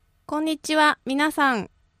こんにちは、皆さん。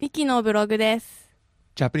ミキのブログです。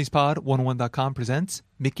JapanesePod101.com presents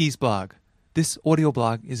Mickey's blog. This audio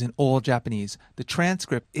blog is in all Japanese. The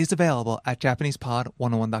transcript is available at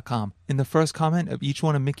JapanesePod101.com. In the first comment of each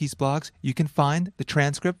one of Mickey's blogs, you can find the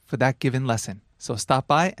transcript for that given lesson. So stop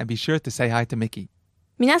by and be sure to say hi to Mickey.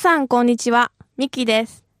 皆さん、こんにちは。ミキで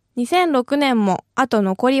す。2006年もあと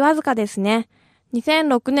残りわずかですね。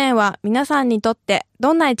2006年は皆さんにとって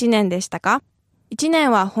どんな一年でしたか？1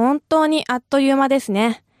年は本当にあっという間です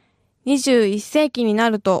ね。21世紀にな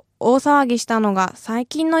ると大騒ぎしたのが最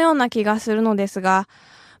近のような気がするのですが、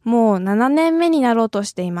もう7年目になろうと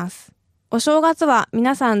しています。お正月は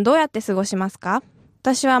皆さんどうやって過ごしますか？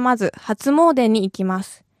私はまず初詣に行きま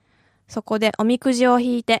す。そこでおみくじを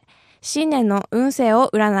引いて新年の運勢を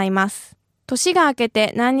占います。年が明け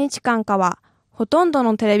て何日間かはほとんど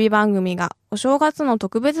のテレビ番組がお正月の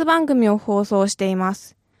特別番組を放送していま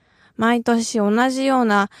す。毎年同じよう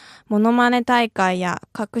なモノマネ大会や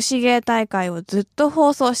隠し芸大会をずっと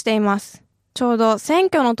放送しています。ちょうど選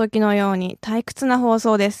挙の時のように退屈な放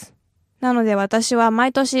送です。なので私は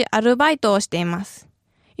毎年アルバイトをしています。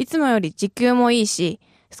いつもより時給もいいし、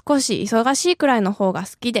少し忙しいくらいの方が好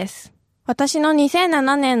きです。私の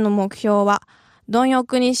2007年の目標は、貪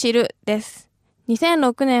欲に知るです。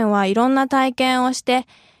2006年はいろんな体験をして、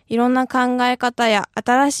いろんな考え方や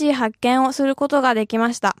新しい発見をすることができ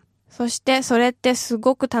ました。そしてそれってす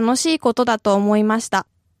ごく楽しいことだと思いました。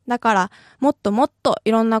だからもっともっと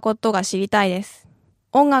いろんなことが知りたいです。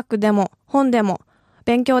音楽でも本でも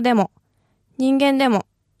勉強でも人間でも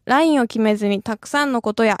ラインを決めずにたくさんの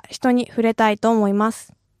ことや人に触れたいと思いま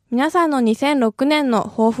す。皆さんの2006年の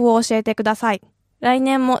抱負を教えてください。来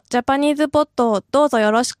年もジャパニーズポッドをどうぞ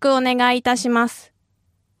よろしくお願いいたします。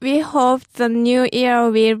We hope the new year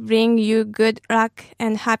will bring you good luck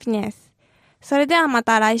and happiness. それではま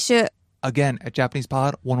た来週。Again, at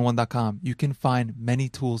JapanesePod101.com, you can find many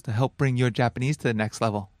tools to help bring your Japanese to the next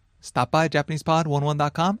level. Stop by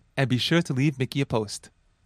JapanesePod101.com and be sure to leave Mickey a post.